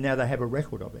 And now they have a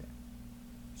record of it.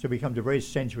 So it becomes a very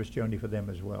sensuous journey for them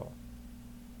as well.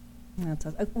 That's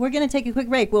awesome. We're going to take a quick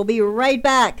break. We'll be right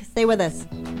back. Stay with us.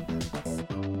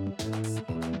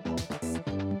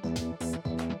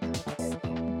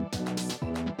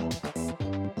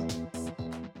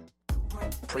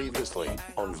 Previously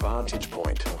on Vantage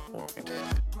Point.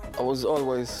 I was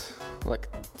always like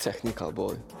technical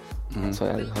boy, so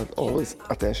I had always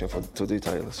attention to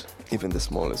details, even the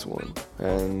smallest one.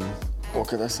 And what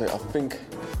can I say? I think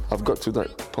I've got to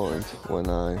that point when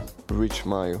I reach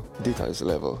my details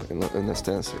level in the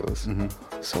stencils.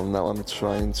 So now I'm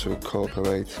trying to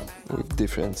cooperate with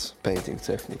different painting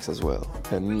techniques as well,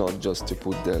 and not just to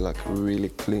put there like really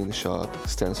clean, sharp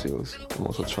stencils. I'm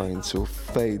also trying to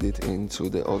fade it into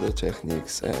the other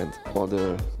techniques and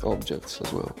other objects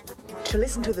as well. To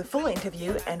listen to the full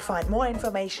interview and find more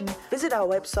information, visit our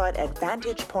website at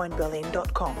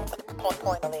vantagepointberlin.com.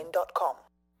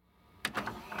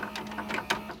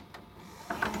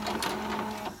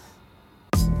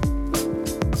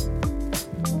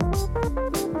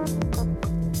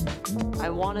 I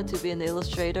wanted to be an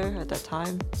illustrator at that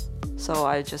time, so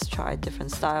I just tried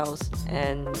different styles.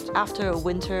 And after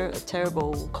a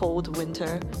terrible cold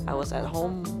winter, I was at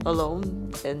home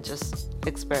alone and just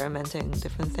experimenting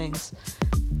different things.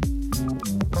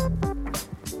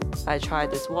 I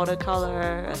tried this watercolor,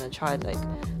 and I tried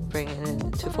bringing it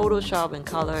into Photoshop and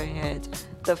coloring it.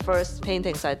 The first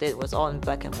paintings I did was all in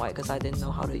black and white because I didn't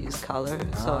know how to use color.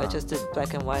 So I just did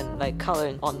black and white,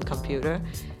 coloring on the computer.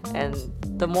 And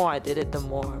the more I did it, the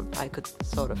more I could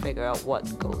sort of figure out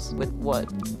what goes with what.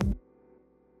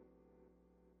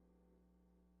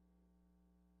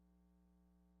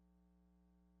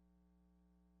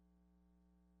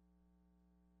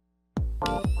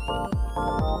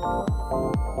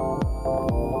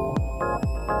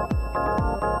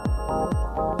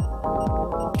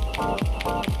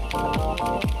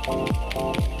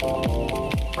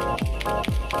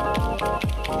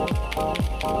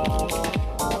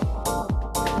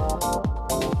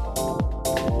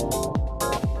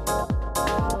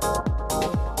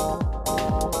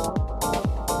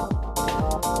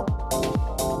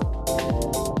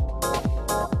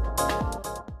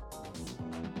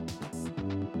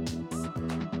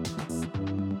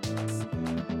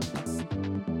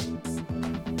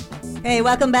 Hey,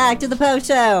 welcome back to the Post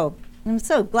Show. I'm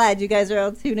so glad you guys are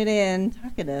all tuning in,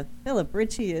 talking to Philip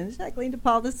Ritchie and Jacqueline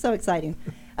Depaul. This is so exciting.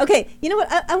 Okay, you know what?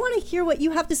 I want to hear what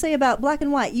you have to say about black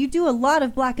and white. You do a lot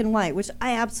of black and white, which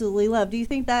I absolutely love. Do you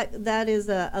think that is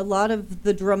a lot of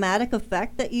the dramatic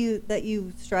effect that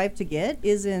you strive to get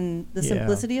is in the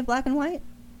simplicity of black and white?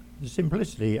 The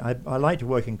simplicity, I like to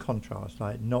work in contrast,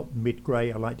 like not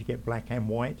mid-grey. I like to get black and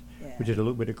white, which is a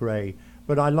little bit of grey.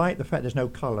 But I like the fact there's no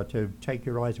colour to take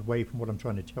your eyes away from what I'm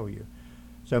trying to tell you.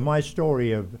 So my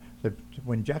story of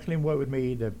when Jacqueline worked with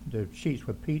me, the sheets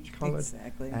were peach coloured.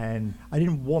 Exactly. And I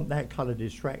didn't want that colour to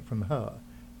distract from her.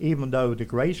 Even though the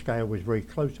grayscale was very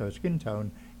close to her skin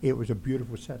tone, it was a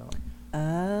beautiful setup.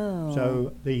 Oh.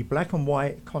 So the black and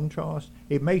white contrast,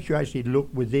 it makes you actually look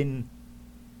within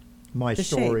my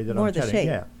story that I'm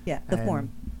telling. Yeah, the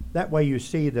form. That way you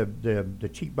see the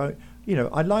cheekbone. You know,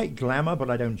 I like glamour, but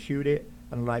I don't shoot it.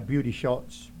 And I like beauty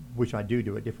shots, which I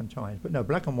do at different times. But no,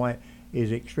 black and white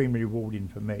is extremely rewarding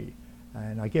for me.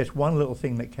 And I guess one little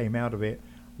thing that came out of it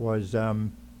was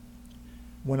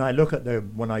when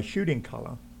I shoot in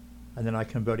color, and then I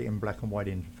convert it in black and white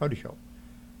in Photoshop.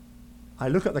 I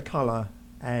look at the color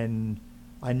and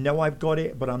I know I've got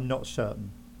it, but I'm not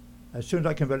certain. As soon as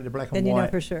I convert it to black and white, know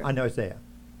for sure. I know it's there.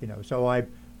 You know, so I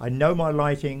know my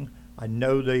lighting. I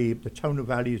know the tonal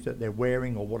values that they're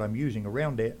wearing or what I'm using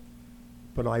around it,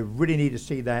 but I really need to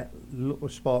see that little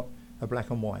spot of black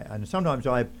and white. And sometimes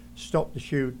I've stopped the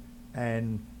shoot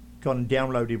and gone and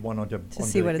downloaded one onto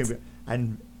see what the it's computer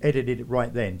and edited it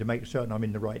right then to make certain I'm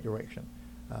in the right direction.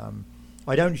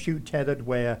 I don't shoot tethered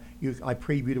where I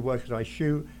preview the work as I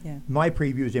shoot. Yeah. My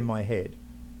preview is in my head.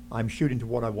 I'm shooting to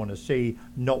what I want to see,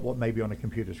 not what may be on a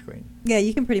computer screen. Yeah,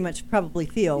 you can pretty much probably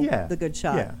feel the good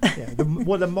shot. Yeah.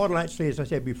 The model actually, as I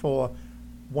said before,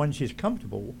 once she's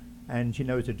comfortable and she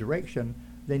knows the direction,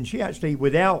 then she actually,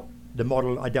 without the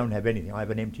model, I don't have anything. I have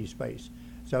an empty space.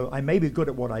 So I may be good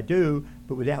at what I do,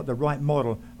 but without the right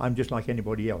model, I'm just like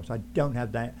anybody else. I don't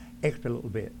have that extra little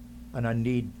bit. And I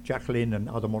need Jacqueline and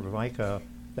other models like her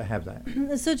to have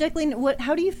that. So Jacqueline,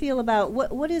 how do you feel about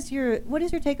what is your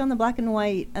take on the black and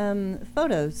white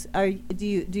photos? Do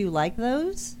you like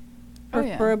those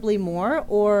preferably more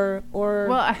or?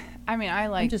 Well, I mean,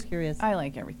 I'm just curious. I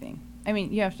like everything. I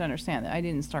mean, you have to understand that I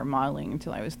didn't start modeling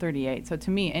until I was 38. So to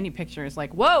me, any picture is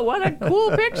like, whoa, what a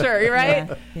cool picture, right?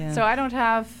 Yeah. So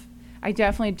I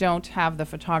definitely don't have the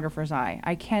photographer's eye.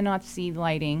 I cannot see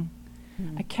lighting.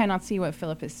 I cannot see what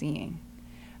Philip is seeing.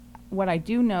 What I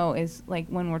do know is, like,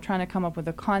 when we're trying to come up with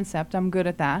a concept, I'm good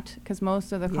at that because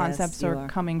most of the concepts are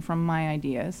coming from my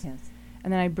ideas. Yes.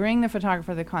 And then I bring the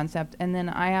photographer the concept, and then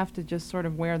I have to just sort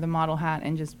of wear the model hat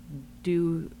and just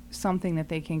do something that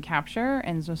they can capture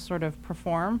and just sort of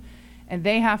perform. And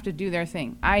they have to do their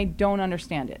thing. I don't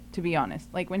understand it, to be honest.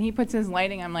 Like, when he puts his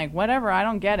lighting, I'm like, whatever, I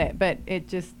don't get it. But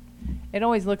it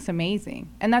always looks amazing.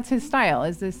 And that's his style,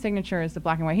 his signature is the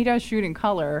black and white. He does shoot in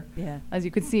color. Yeah. As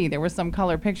you could see, there were some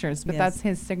color pictures, but Yes. that's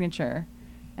his signature.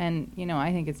 And,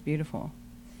 I think it's beautiful.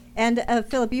 And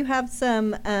Philip, you have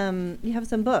some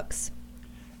books.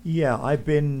 Yeah, I've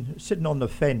been sitting on the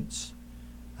fence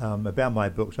about my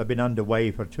books. I've been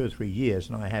underway for 2 or 3 years,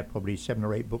 and I have probably 7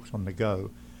 or 8 books on the go.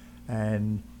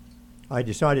 And I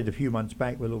decided a few months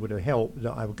back, with a little bit of help,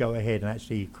 that I would go ahead and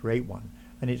actually create one.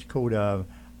 And it's called a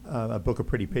book of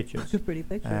pretty pictures. Pretty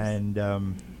pictures. And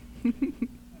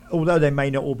although they may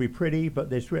not all be pretty, but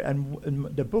there's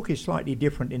and the book is slightly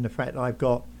different in the fact that I've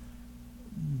got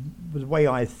the way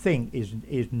I think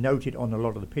is noted on a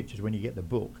lot of the pictures when you get the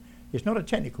book. It's not a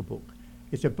technical book.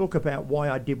 It's a book about why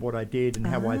I did what I did and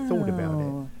how I thought about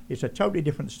it. It's a totally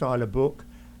different style of book.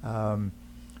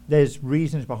 There's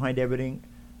reasons behind everything.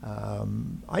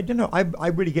 I don't know. I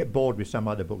really get bored with some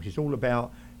other books. It's all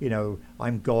about,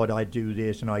 I'm God, I do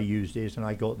this, and I use this, and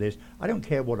I got this. I don't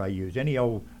care what I use. Any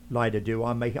old light I do,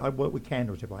 I'd work with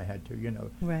candles if I had to,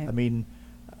 Right. I mean,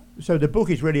 so the book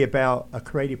is really about a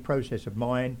creative process of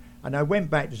mine. And I went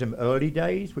back to some early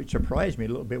days, which surprised me a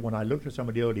little bit when I looked at some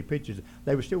of the early pictures.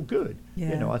 They were still good.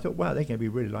 Yeah. I thought, wow, they're going to be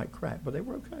really like crap, but they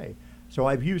were okay. So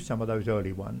I've used some of those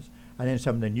early ones and then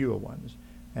some of the newer ones.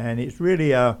 And it's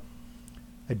really a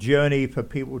journey for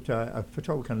people a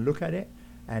photographer can look at it.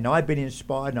 And I've been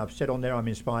inspired, and I've said on there I'm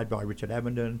inspired by Richard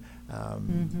Avendon,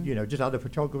 just other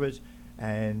photographers.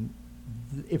 And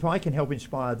if I can help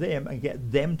inspire them and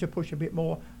get them to push a bit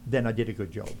more, then I did a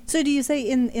good job. So do you say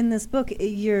in this book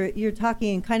you're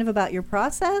talking kind of about your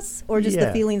process, or just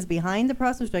the feelings behind the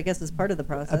process, which I guess is part of the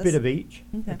process? A bit of each.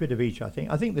 Okay. A bit of each, I think.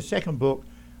 I think the second book,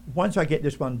 once I get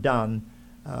this one done,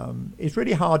 it's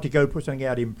really hard to go put something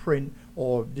out in print,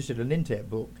 or this is an internet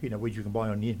book, which you can buy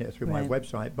on the internet through my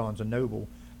website, Barnes & Noble.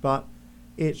 But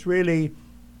it's really,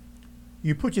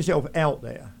 you put yourself out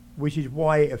there, which is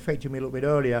why it affected me a little bit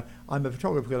earlier. I'm a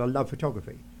photographer because I love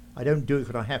photography. I don't do it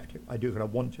because I have to. I do it because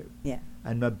I want to. Yeah.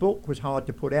 And the book was hard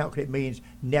to put out because it means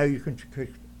now you can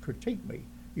critique me.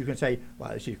 You can say,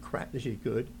 well, this is crap, this is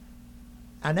good.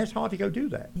 And that's hard to go do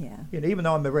that. Yeah. Even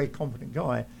though I'm a very confident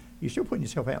guy, you're still putting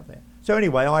yourself out there. So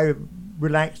anyway, I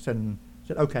relaxed and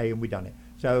said, okay, and we done it.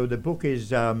 So the book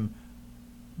is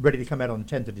ready to come out on the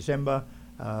 10th of December.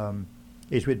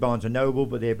 It's with Barnes & Noble,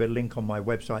 but there'll be a link on my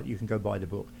website. You can go buy the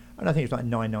book. And I think it's like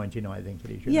 $9.99, I think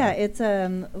it is. Yeah, it's,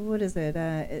 what is it?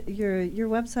 Your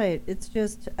website, it's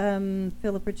just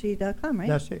philipritchie.com, right?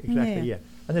 That's it, exactly, yeah.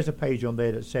 And there's a page on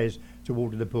there that says to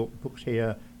order the book, books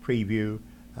here, preview.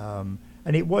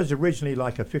 And it was originally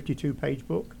like a 52-page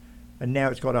book, and now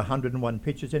it's got 101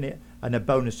 pictures in it and a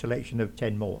bonus selection of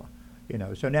 10 more.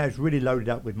 So now it's really loaded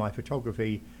up with my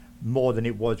photography more than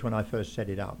it was when I first set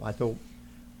it up. I thought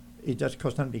it does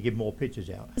cost nothing to give more pictures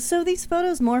out. So these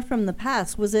photos more from the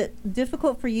past, was it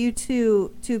difficult for you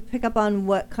to pick up on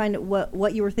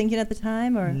what you were thinking at the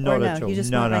time, or Not or at no? all. You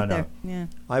just No. went right there. Yeah.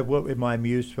 I've worked with my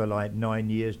muse for like 9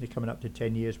 years, and coming up to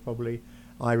 10 years probably.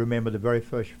 I remember the very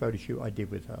first photo shoot I did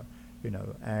with her,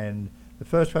 and the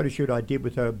first photo shoot I did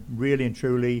with her, really and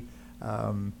truly,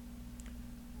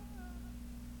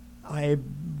 I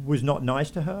was not nice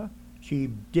to her. She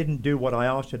didn't do what I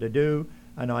asked her to do,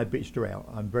 and I bitched her out.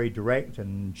 I'm very direct,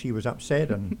 and she was upset,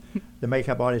 and the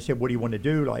makeup artist said, what do you want to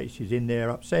do? Like, she's in there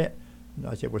upset. And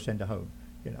I said, we'll send her home,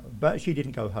 you know. But she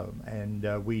didn't go home,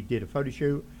 and we did a photo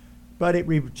shoot. But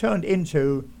it turned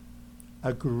into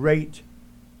a great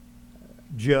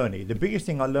journey. The biggest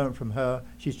thing I learned from her,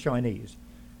 she's Chinese.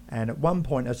 And at one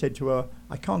point I said to her,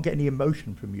 I can't get any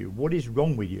emotion from you. What is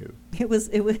wrong with you? It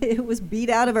was beat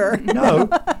out of her. No,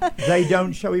 they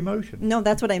don't show emotion. No,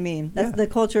 that's what I mean. That's the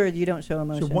culture, you don't show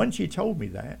emotion. So once she told me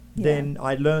that, then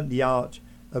I learned the art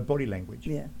of body language.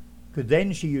 Yeah. Because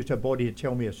then she used her body to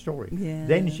tell me a story. Yes.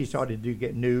 Then she started to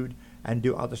get nude and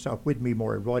do other stuff with me,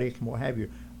 more erotic and what have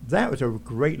you. That was a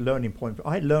great learning point.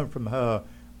 I learned from her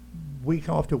week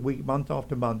after week, month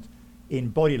after month, in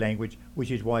body language,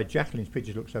 which is why Jacqueline's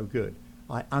pictures look so good.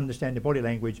 I understand the body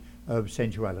language of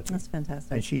sensuality. That's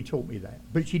fantastic. And she taught me that.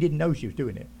 But she didn't know she was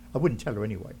doing it. I wouldn't tell her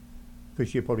anyway, because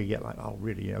she'd probably get like, oh,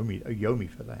 really, you owe me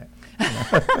for that.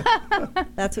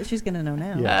 That's what she's going to know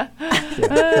now. Yeah.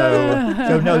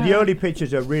 So no, the early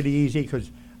pictures are really easy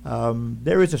because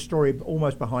there is a story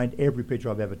almost behind every picture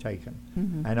I've ever taken.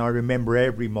 Mm-hmm. And I remember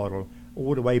every model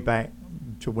all the way back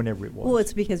to whenever it was. Well,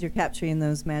 it's because you're capturing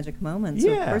those magic moments.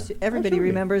 Yeah, So of course, everybody absolutely.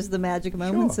 remembers the magic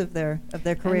moments of their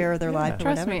career or their life. Or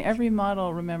Trust whatever. me, every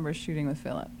model remembers shooting with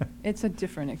Philip. It's a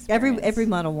different experience. Every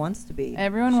model wants to be.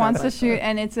 Everyone wants to shoot,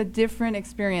 and it's a different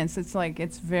experience.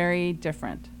 It's very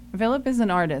different. Philip is an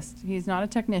artist. He's not a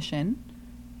technician.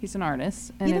 He's an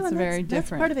artist, and it's very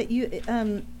different. That's part of it.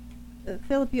 You,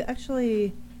 Philip, you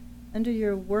actually, under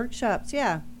your workshops,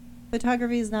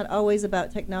 photography is not always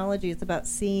about technology. It's about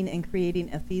seeing and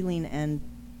creating a feeling and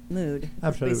mood.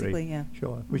 Absolutely. Basically,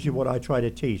 Sure. Which is what I try to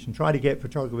teach and try to get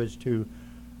photographers to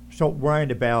stop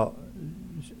worrying about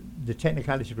the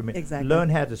technicalities from it. Exactly. Learn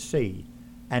how to see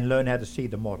and learn how to see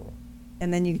the model.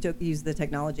 And then you use the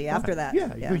technology after that. Yeah.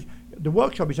 Because the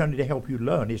workshop is only to help you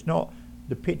learn. It's not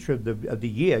the picture of the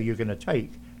year you're going to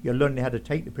take. You're learning how to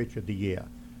take the picture of the year.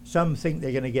 Some think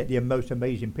they're going to get the most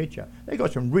amazing picture. They've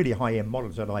got some really high-end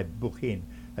models that I book in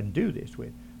and do this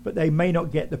with, but they may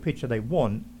not get the picture they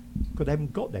want because they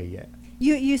haven't got there yet.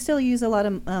 You still use a lot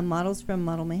of models from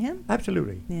Model Mayhem?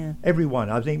 Absolutely. Yeah. Everyone.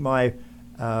 I think my,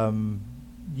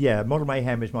 Model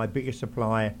Mayhem is my biggest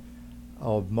supply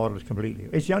of models completely.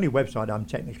 It's the only website I'm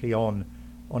technically on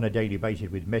a daily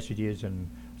basis with messages and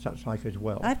such like as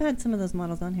well. I've had some of those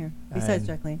models on here, besides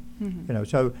Jacqueline. Mm-hmm. You know,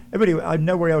 so everybody,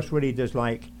 nowhere else really does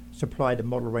supply the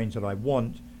model range that I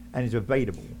want and is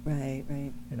available. Right.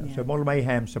 You know, so Model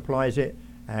Mayhem supplies it,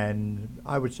 and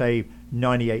I would say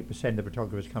 98% of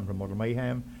photographers come from Model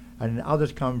Mayhem, and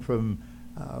others come from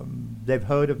they've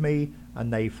heard of me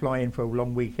and they fly in for a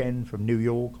long weekend from New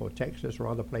York or Texas or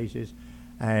other places,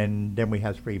 and then we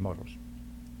have 3 models.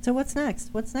 So what's next?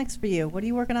 What's next for you? What are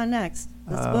you working on next?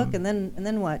 This book, and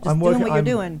then what? Just I'm doing what you're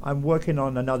doing. I'm working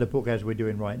on another book as we're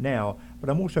doing right now, but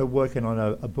I'm also working on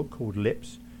a book called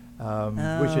Lips,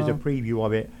 which is a preview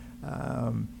of it.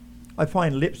 I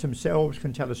find lips themselves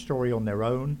can tell a story on their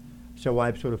own, so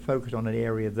I've sort of focused on an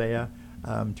area there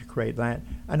to create that,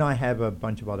 and I have a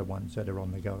bunch of other ones that are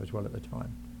on the go as well at the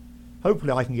time.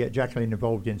 Hopefully I can get Jacqueline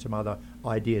involved in some other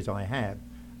ideas I have,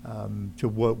 to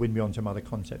work with me on some other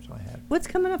concepts I have. What's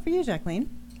coming up for you, Jacqueline?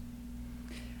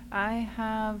 I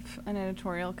have an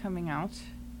editorial coming out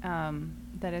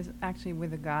that is actually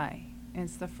with a guy.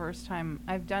 It's the first time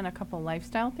I've done a couple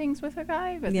lifestyle things with a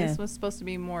guy, but this was supposed to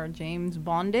be more James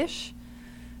Bondish.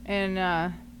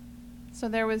 And so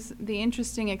there was the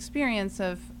interesting experience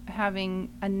of having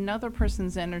another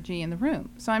person's energy in the room.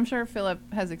 So I'm sure Philip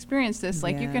has experienced this.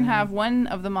 Like, you can have one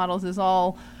of the models is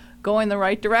all going the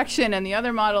right direction and the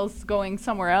other model's going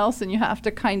somewhere else, and you have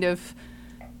to kind of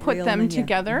put them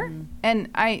together. Mm-hmm. And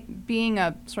I, being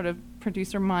a sort of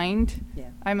producer mind,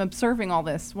 I'm observing all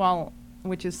this,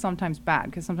 which is sometimes bad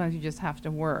because sometimes you just have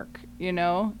to work, you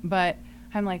know? But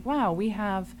I'm like, wow, we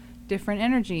have different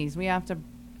energies. We have to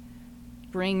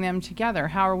bring them together.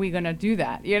 How are we going to do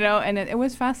that, you know? And it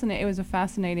was fascinating. It was a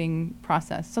fascinating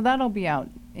process. So that'll be out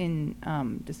in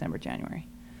December, January.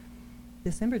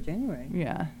 December, January.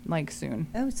 Yeah, like soon.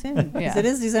 Oh, soon. Because it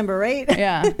is December, right?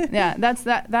 yeah.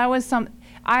 That was some.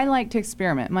 I like to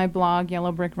experiment. My blog,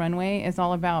 Yellow Brick Runway, is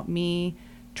all about me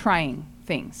trying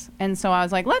things. And so I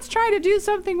was like, let's try to do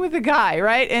something with a guy,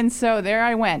 right? And so there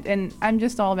I went. And I'm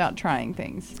just all about trying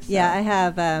things. So. Yeah, I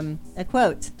have a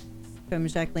quote from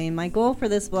Jacqueline. My goal for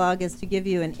this blog is to give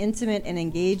you an intimate and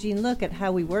engaging look at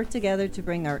how we work together to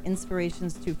bring our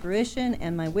inspirations to fruition,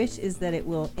 and my wish is that it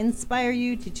will inspire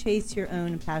you to chase your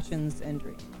own passions and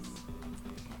dreams.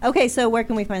 Okay, so where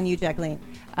can we find you, Jacqueline?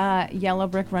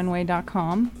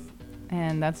 Yellowbrickrunway.com.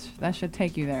 and that should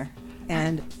take you there.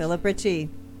 And Philip Ritchie.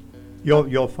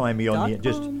 You'll find me on the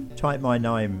just .com. type my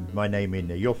name in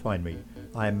there. You'll find me.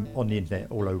 I'm on the internet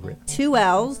all over it. 2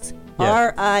 L's.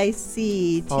 Yeah.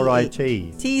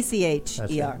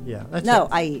 RICTCHER. Yeah. That's No,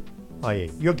 it. IE.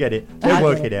 IE. You'll get it. We'll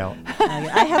work it out.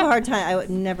 I have a hard time. I would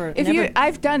never.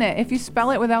 I've done it. If you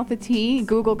spell it without the T,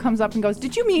 Google comes up and goes,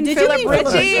 "Did you mean Did you Philip mean Ritchie?"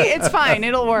 Philip? It's fine.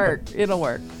 It'll work. It'll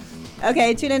work.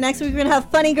 Okay, tune in next week. We're going to have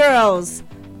Funny Girls.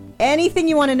 Anything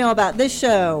you want to know about this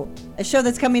show, a show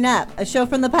that's coming up, a show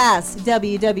from the past,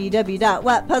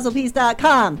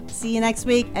 www.whatpuzzlepiece.com. See you next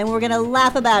week, and we're going to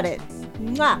laugh about it.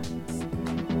 Mwah.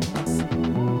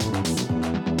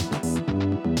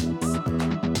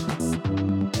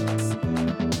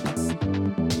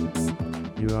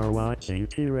 You are watching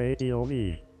T-Radio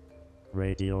V.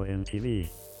 Radio and TV.